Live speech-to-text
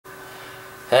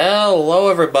Hello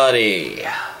everybody!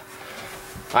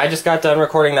 I just got done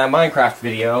recording that Minecraft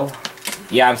video.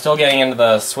 Yeah, I'm still getting into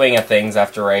the swing of things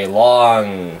after a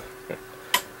long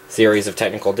series of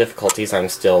technical difficulties I'm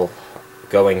still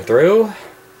going through.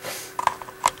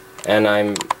 And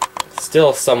I'm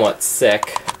still somewhat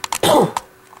sick.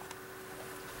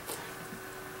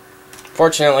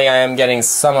 Fortunately, I am getting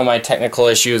some of my technical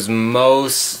issues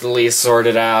mostly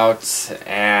sorted out,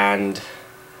 and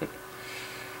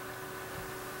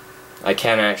I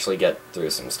can actually get through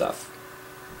some stuff.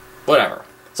 Whatever.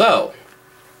 So,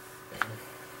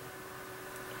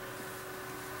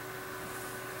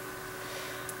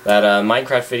 that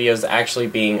Minecraft video is actually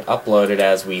being uploaded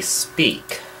as we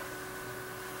speak.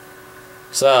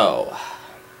 So,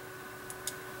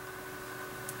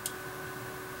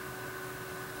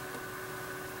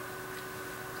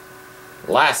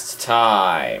 last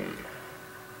time,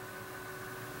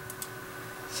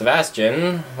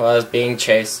 Sebastian was being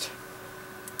chased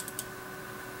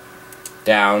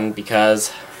down because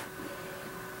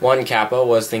one Kappa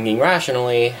was thinking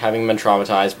rationally, having been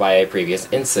traumatized by a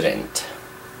previous incident.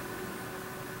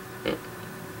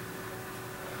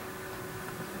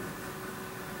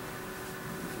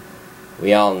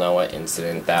 We all know what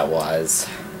incident that was.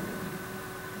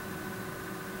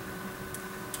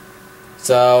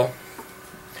 So,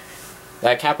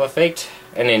 that Kappa faked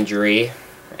an injury,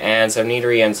 and so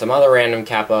Nidri and some other random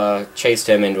Kappa chased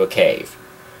him into a cave,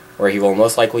 where he will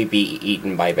most likely be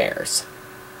eaten by bears.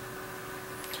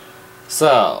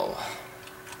 So,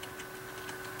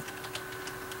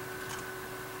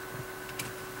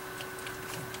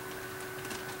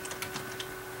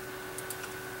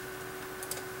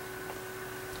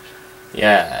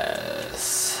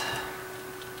 yes.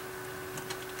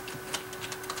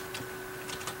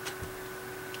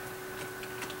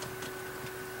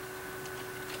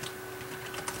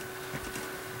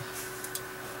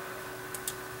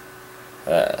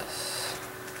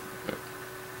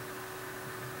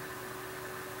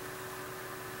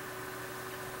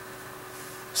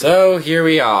 So here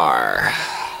we are.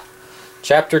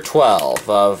 Chapter 12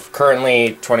 of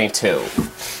currently 22.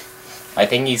 I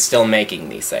think he's still making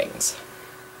these things.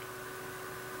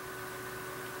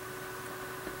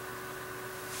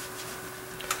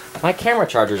 My camera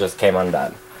charger just came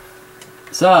undone.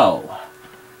 So,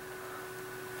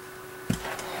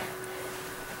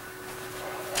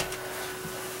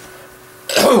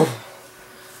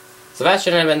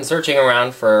 Sebastian had been searching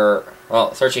around for,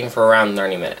 well, searching for around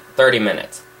 30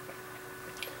 minutes,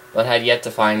 but had yet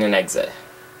to find an exit.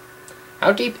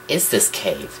 How deep is this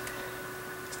cave?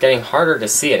 It's getting harder to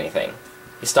see anything.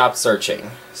 He stopped searching,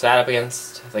 sat up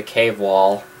against the cave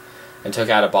wall, and took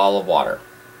out a bottle of water.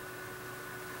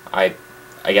 I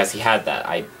guess he had that.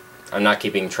 I'm not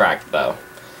keeping track, though.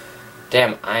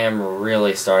 Damn, I am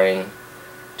really starting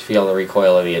to feel the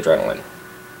recoil of the adrenaline.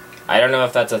 I don't know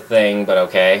if that's a thing, but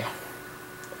okay.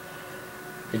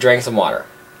 He drank some water.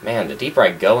 Man, the deeper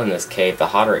I go in this cave, the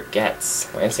hotter it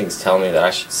gets. My instincts tell me that I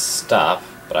should stop,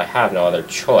 but I have no other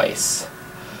choice.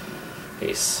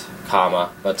 Peace,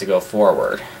 comma, but to go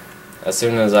forward. As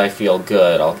soon as I feel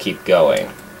good, I'll keep going.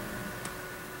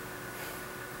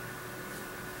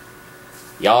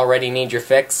 You already need your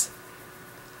fix?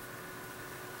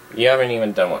 You haven't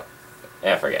even done one.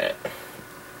 Yeah, forget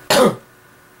it.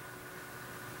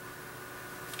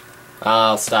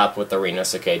 I'll stop with the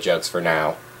Rinosuke jokes for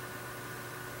now.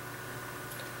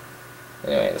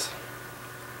 Anyways,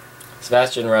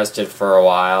 Sebastian rested for a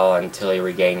while until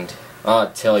he gained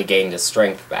his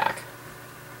strength back.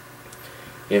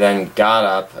 He then got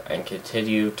up and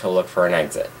continued to look for an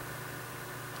exit.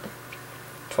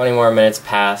 20 more minutes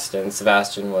passed and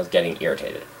Sebastian was getting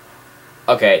irritated.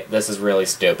 Okay, this is really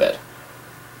stupid.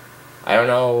 I don't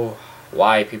know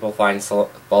why people find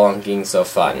spelunking so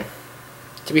fun.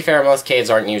 To be fair, most caves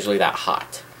aren't usually that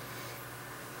hot.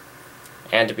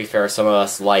 And to be fair, some of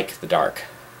us like the dark.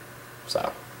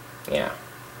 So, yeah.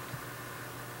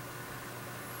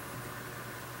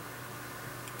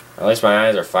 At least my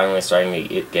eyes are finally starting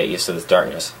to get used to this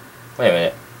darkness. Wait a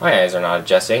minute, my eyes are not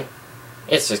adjusting.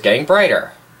 It's just getting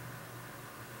brighter.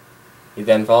 He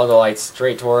then followed the light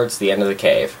straight towards the end of the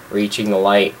cave, reaching the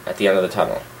light at the end of the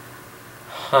tunnel.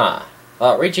 Huh.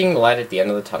 Reaching the light at the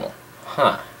end of the tunnel.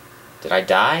 Huh. Did I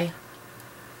die?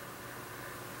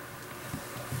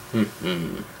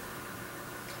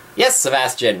 Yes,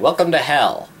 Sebastian, welcome to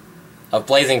hell of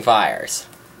blazing fires.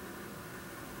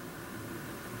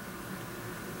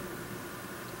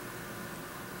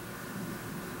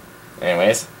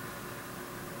 Anyways.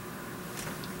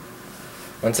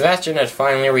 When Sebastian had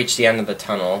finally reached the end of the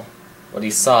tunnel, what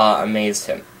he saw amazed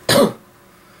him.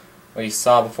 What he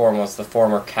saw before him was the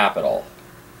former capital,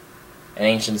 An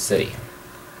ancient city.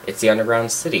 It's the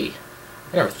underground city.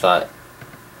 I never thought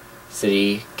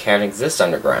city can exist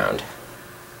underground.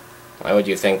 Why would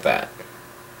you think that?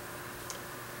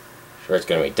 Sure, it's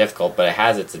going to be difficult, but it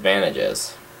has its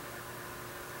advantages.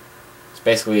 It's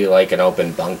basically like an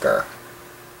open bunker.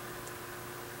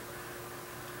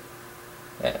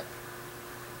 Yeah.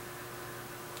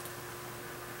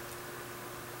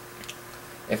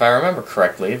 If I remember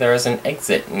correctly, there is an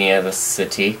exit near the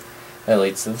city that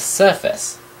leads to the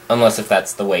surface. Unless if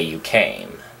that's the way you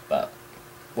came. But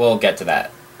we'll get to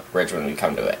that bridge when we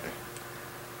come to it.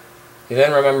 He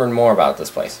then remembered more about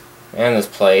this place. And this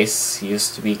place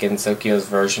used to be Gensokyo's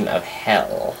version of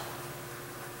hell.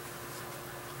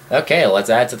 Okay, let's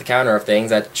add to the counter of things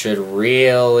that should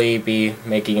really be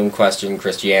making him question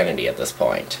Christianity at this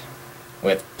point.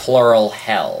 With plural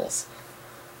hells.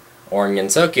 Or in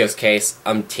Gensokyo's case,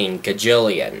 umpteen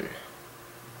kajillion.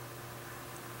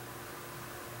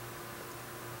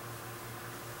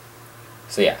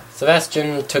 So yeah,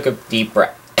 Sebastian took a deep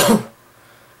breath.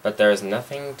 But there is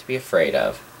nothing to be afraid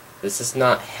of. This is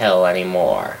not hell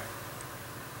anymore.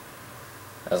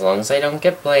 As long as I don't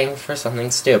get blamed for something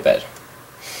stupid.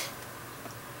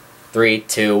 3,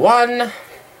 2, 1.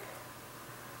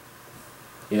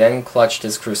 He then clutched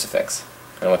his crucifix.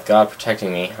 And with God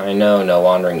protecting me, I know no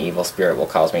wandering evil spirit will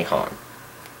cause me harm.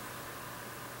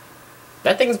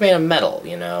 That thing's made of metal,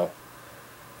 you know.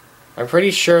 I'm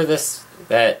pretty sure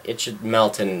that it should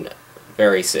melt in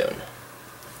very soon.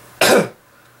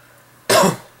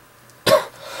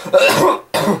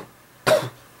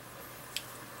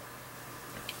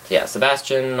 Yeah,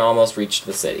 Sebastian almost reached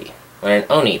the city when an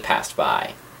Oni passed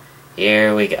by.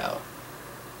 Here we go.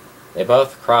 They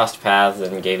both crossed paths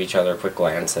and gave each other a quick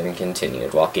glance and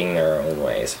continued walking their own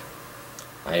ways.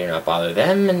 I do not bother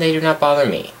them, and they do not bother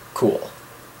me. Cool.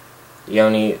 The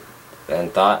Oni then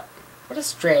thought, what a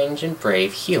strange and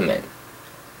brave human.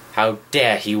 How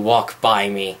dare he walk by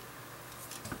me?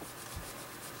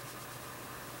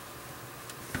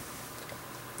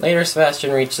 Later,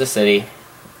 Sebastian reached the city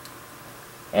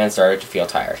and started to feel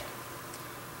tired.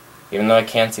 Even though I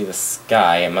can't see the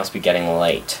sky, it must be getting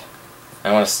late. I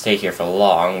don't want to stay here for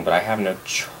long, but I have no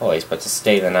choice but to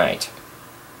stay the night.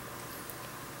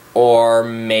 Or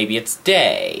maybe it's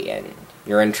day, and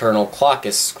your internal clock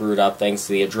is screwed up thanks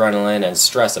to the adrenaline and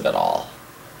stress of it all.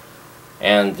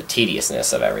 And the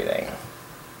tediousness of everything.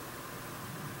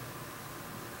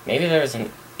 Maybe there's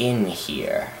an inn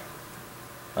here.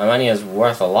 My money is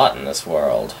worth a lot in this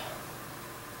world.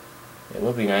 It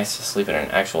would be nice to sleep in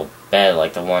an actual bed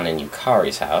like the one in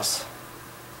Yukari's house.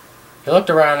 He looked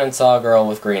around and saw a girl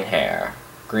with green hair,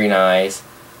 green eyes,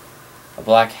 a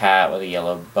black hat with a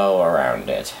yellow bow around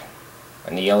it,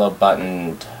 and a yellow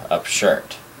buttoned-up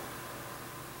shirt.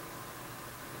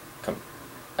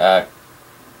 The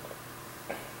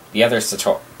other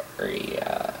Satori,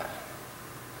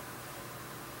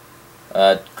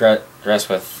 dressed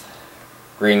with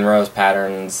green rose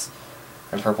patterns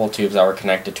and purple tubes that were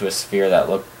connected to a sphere that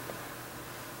looked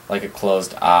like a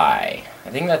closed eye. I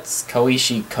think that's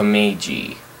Koishi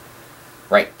Komeiji.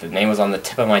 Right, the name was on the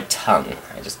tip of my tongue.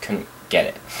 I just couldn't get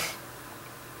it.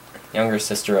 Younger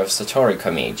sister of Satori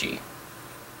Komeiji.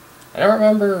 I don't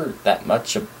remember that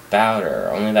much about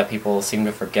her, only that people seem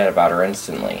to forget about her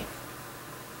instantly.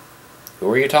 Who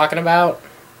were you talking about?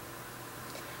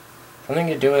 Something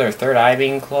to do with her third eye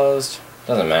being closed?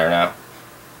 Doesn't matter now.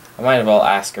 I might as well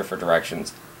ask her for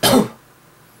directions. I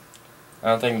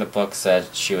don't think the book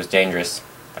said she was dangerous.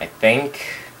 I think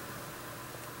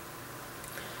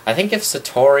if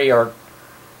Satori or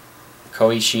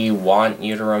Koichi want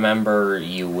you to remember,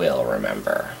 you will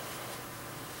remember.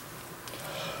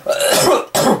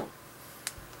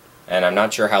 And I'm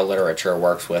not sure how literature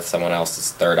works with someone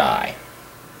else's third eye.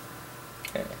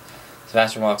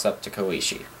 Sebastian walks up to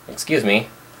Koichi. Excuse me.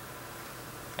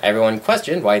 Everyone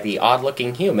questioned why the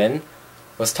odd-looking human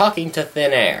was talking to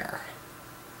thin air.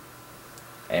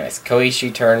 Anyways,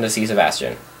 Koichi turned to see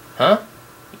Sebastian. Huh?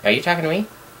 Are you talking to me?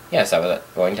 Yes, I was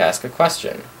going to ask a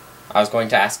question.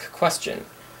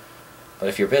 But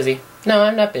if you're busy... No,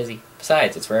 I'm not busy.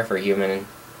 Besides, it's rare for a human...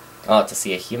 I'll have to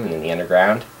see a human in the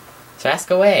underground. So ask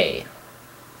away.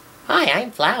 Hi,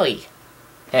 I'm Flowey.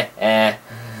 I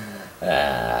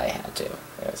had to.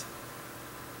 Anyways.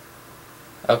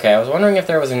 Okay, I was wondering if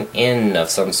there was an inn of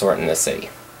some sort in this city.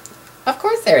 Of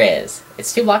course there is.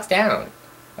 It's 2 blocks down.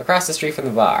 Across the street from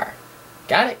the bar.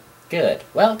 Got it? Good.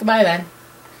 Well, goodbye then.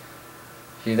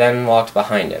 She then walked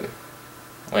behind him.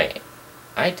 Wait,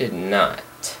 I did not.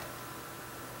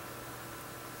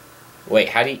 Wait,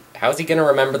 how is he gonna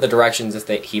remember the directions if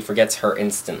he forgets her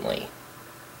instantly?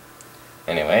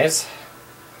 Anyways.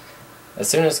 As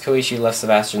soon as Koichi left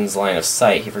Sebastian's line of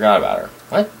sight, he forgot about her.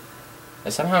 What? I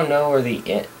somehow know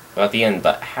about the end,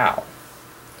 but how?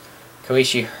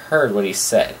 Koichi heard what he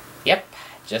said. Yep,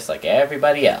 just like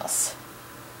everybody else.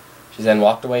 She then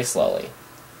walked away slowly.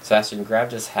 Sebastian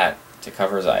grabbed his hat to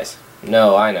cover his eyes.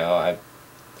 No, I know.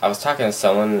 I was talking to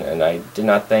someone, and I did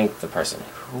not thank the person.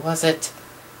 Who was it?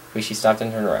 Koichi stopped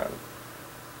and turned around.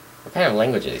 What kind of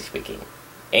language is he speaking?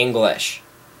 English.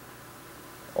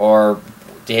 Or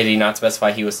did he not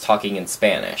specify he was talking in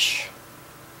Spanish?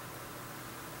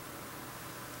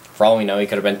 For all we know, he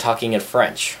could have been talking in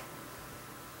French.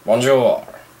 Bonjour.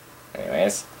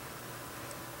 Anyways.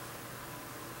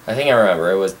 I think I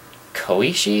remember. It was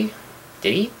Koichi?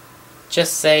 Did he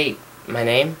just say my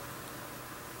name?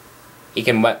 He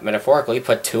can metaphorically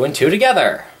put 2 and 2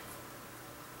 together.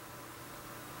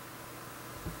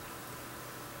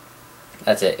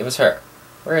 That's it. It was her.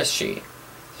 Where is she?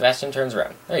 Sebastian turns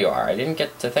around. There you are. I didn't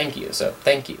get to thank you, so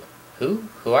thank you. Who?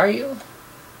 Who are you?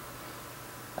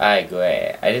 I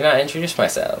did not introduce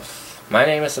myself. My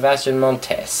name is Sebastian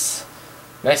Montes.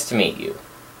 Nice to meet you.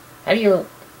 How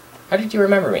did you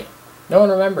remember me? No one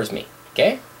remembers me,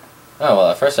 okay? Oh,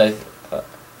 well, at first I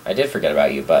did forget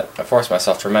about you, but I forced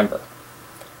myself to remember.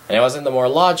 And it wasn't the more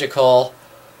logical,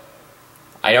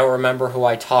 I don't remember who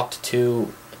I talked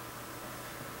to,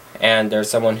 and there's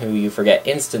someone who you forget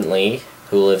instantly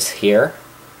who lives here.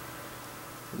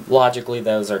 Logically,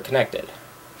 those are connected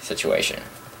situation.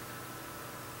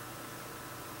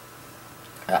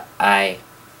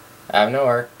 Out of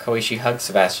nowhere, Koichi hugged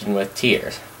Sebastian with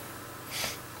tears.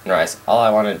 And all I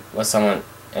wanted was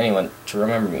anyone to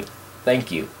remember me.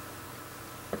 Thank you.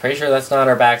 I'm pretty sure that's not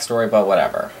our backstory, but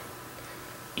whatever.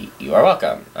 You are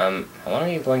welcome. How long are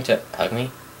you going to hug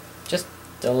me? Just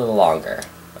a little longer.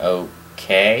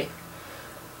 Okay.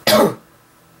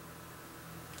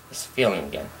 This feeling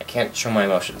again. I can't show my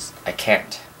emotions. I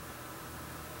can't.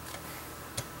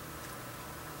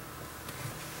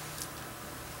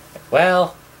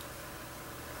 Well,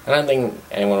 I don't think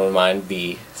anyone would mind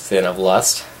the sin of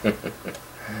lust.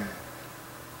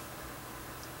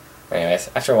 Anyways,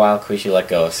 after a while, Koichi let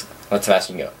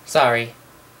Sebastian go. Sorry.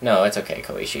 No, it's okay,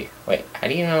 Koichi. Wait, how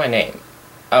do you know my name?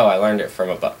 Oh, I learned it from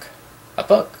a book. A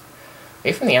book? Are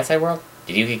you from the outside world?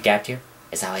 Did you get gapped here?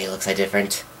 Is that why you look so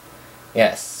different?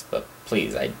 Yes, but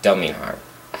please, I don't mean harm.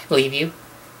 I believe you.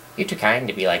 You're too kind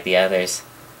to be like the others.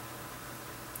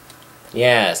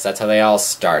 Yes, that's how they all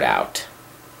start out.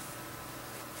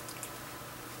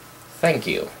 Thank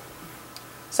you.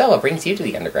 So, what brings you to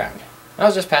the underground? I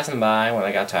was just passing by when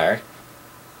I got tired.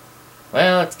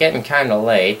 Well, it's getting kinda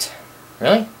late.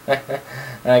 Really?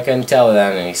 I couldn't tell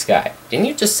without any sky. Didn't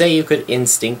you just say you could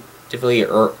instinctively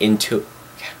or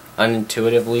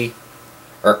intuitively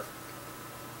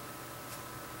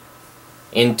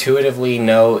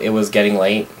know it was getting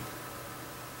late?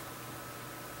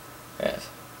 Yes.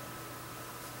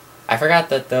 I forgot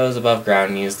that those above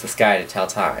ground use the sky to tell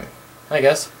time. I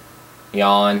guess.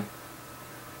 Yawn.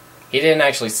 He didn't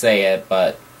actually say it,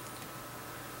 but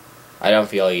I don't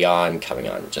feel a yawn coming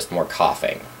on, just more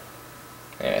coughing.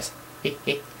 Anyways.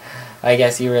 I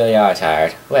guess you really are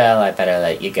tired. Well, I better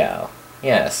let you go.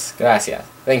 Yes, gracias.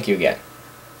 Thank you again.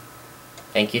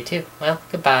 Thank you too. Well,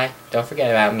 goodbye. Don't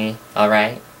forget about me,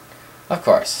 alright? Of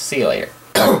course. See you later.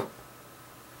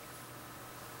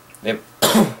 They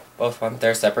both went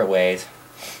their separate ways.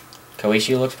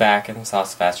 Koichi looked back and saw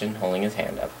Sebastian holding his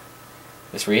hand up.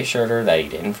 This reassured her that he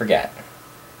didn't forget.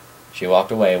 She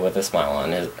walked away with a smile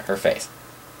on her face.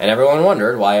 And everyone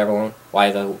wondered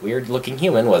why the weird-looking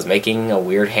human was making a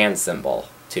weird hand symbol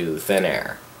to thin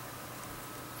air.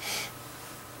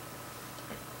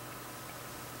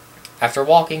 After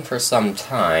walking for some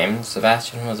time,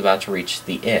 Sebastian was about to reach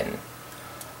the inn.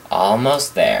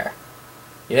 Almost there.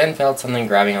 He then felt something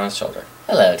grabbing on his shoulder.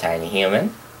 Hello, tiny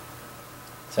human.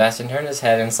 Sebastian turned his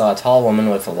head and saw a tall woman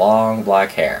with long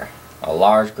black hair, a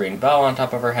large green bow on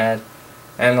top of her head,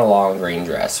 and a long green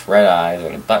dress, red eyes,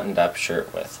 and a buttoned-up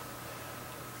shirt with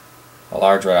a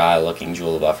large red eye-looking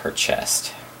jewel above her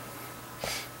chest.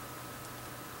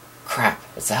 Crap,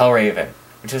 it's the Hellraven,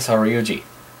 which is Horyuji.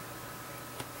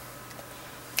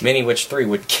 Many which 3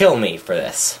 would kill me for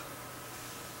this.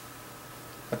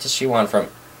 What does she want from...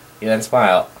 He then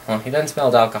smiled. Well, he then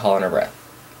smelled alcohol in her breath.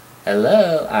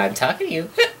 Hello, I'm talking to you.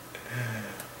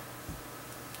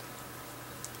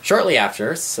 Shortly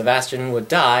after, Sebastian would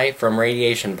die from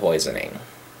radiation poisoning.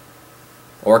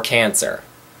 Or cancer.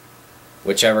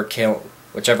 Whichever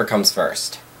comes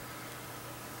first.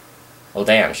 Well,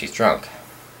 damn, she's drunk.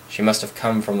 She must have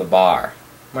come from the bar.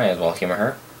 Might as well humor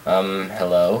her.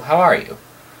 Hello, how are you?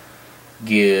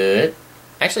 Good.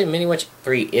 Actually, Mini Witch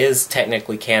 3 is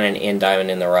technically canon in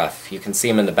Diamond in the Rough. You can see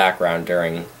him in the background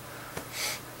during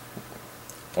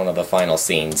one of the final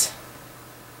scenes.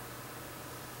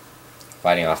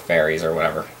 Fighting off fairies or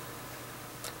whatever.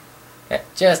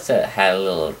 Just had a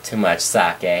little too much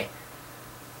sake.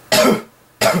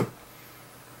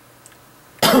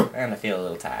 And I feel a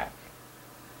little tired.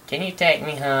 Can you take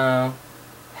me home?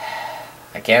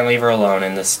 I can't leave her alone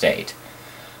in this state.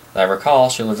 As I recall,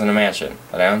 she lives in a mansion,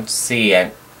 but I don't see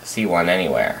one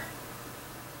anywhere.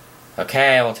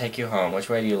 Okay, I will take you home. Which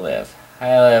way do you live?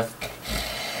 I live...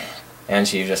 And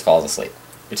she just falls asleep.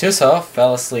 Gattuso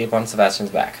fell asleep on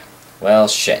Sebastian's back. Well,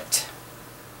 shit.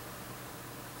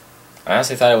 I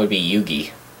honestly thought it would be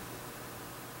Yugi.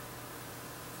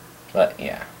 But,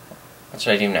 yeah. What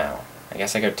should I do now? I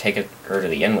guess I could take her to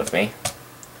the inn with me.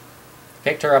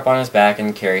 Picked her up on his back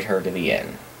and carried her to the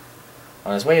inn.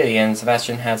 On his way to the inn,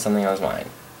 Sebastian had something on his mind.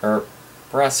 Her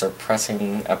breasts are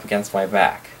pressing up against my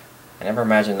back. I never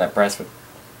imagined that breasts would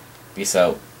be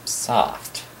so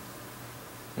soft.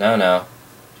 No.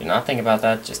 Do not think about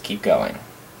that, just keep going.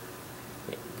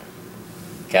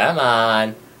 Come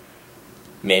on!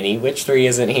 Mini Witch 3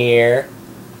 isn't here.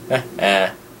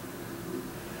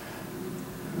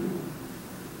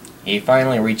 He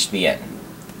finally reached the inn.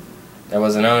 There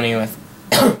was an Oni with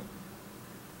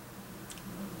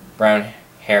brown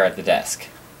hair at the desk.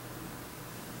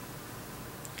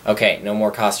 Okay, no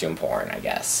more costume porn, I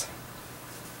guess.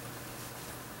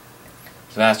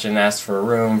 Sebastian asked for a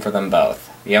room for them both.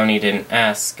 The Oni didn't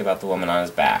ask about the woman on his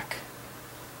back,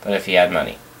 but if he had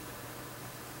money.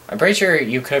 I'm pretty sure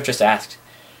you could have just asked.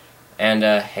 And,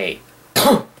 hey,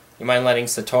 you mind letting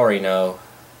Satori know,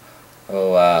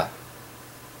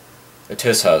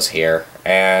 Gattuso's here,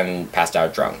 and passed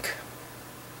out drunk.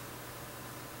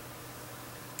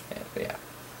 Yeah.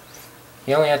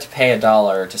 He only had to pay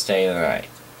 $1 to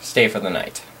stay for the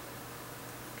night.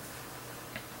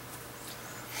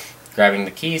 Grabbing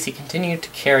the keys, he continued to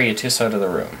carry Gattuso to the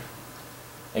room.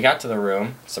 They got to the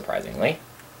room, surprisingly,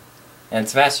 and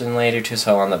Sebastian laid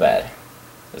Gattuso on the bed.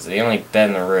 This is the only bed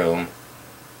in the room.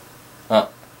 Oh,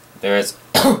 there is...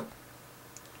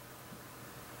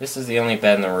 This is the only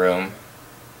bed in the room.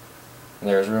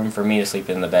 There is room for me to sleep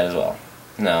in the bed as well.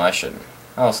 No, I shouldn't.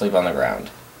 I'll sleep on the ground.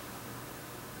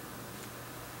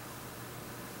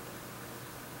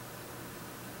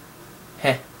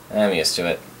 Heh, I'm used to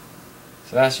it.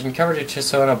 Sebastian covered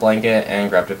Gattuso in a blanket and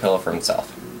grabbed a pillow for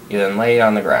himself. He then laid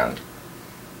on the ground.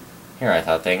 Here I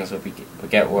thought things would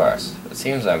get worse, but it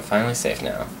seems I'm finally safe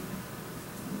now.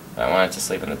 But I wanted to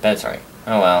sleep in the bed tonight.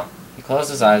 Oh well. He closed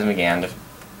his eyes and began to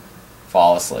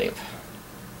fall asleep.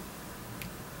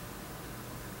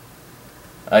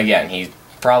 Again, he's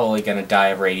probably going to die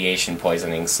of radiation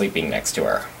poisoning sleeping next to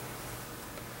her.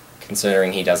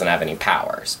 Considering he doesn't have any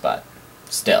powers, but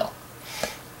still.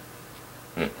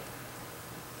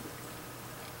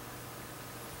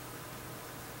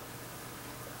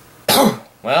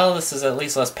 Well, this is at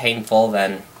least less painful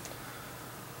than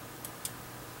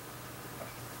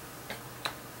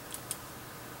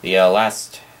the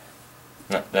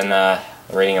the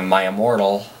reading of My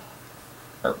Immortal,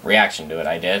 or reaction to it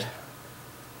I did.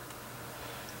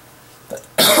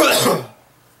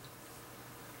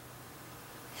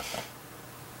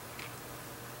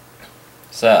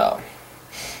 So,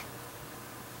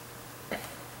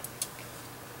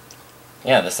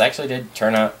 yeah, this actually did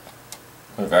turn out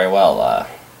very well.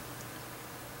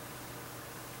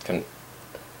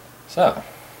 So,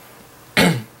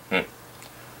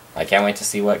 I can't wait to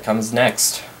see what comes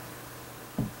next.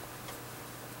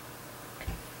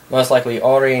 Most likely,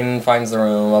 Orin finds the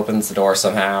room, opens the door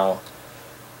somehow,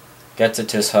 gets a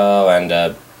Gattuso,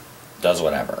 and does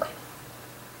whatever.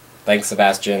 Thanks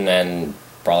Sebastian, and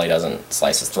probably doesn't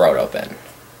slice his throat open.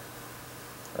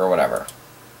 Or whatever.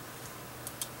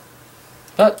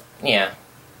 But, yeah.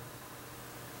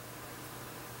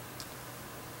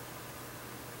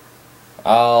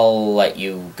 I'll let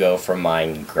you go from my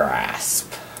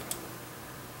grasp.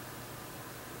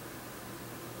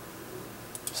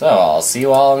 So, I'll see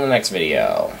you all in the next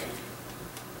video.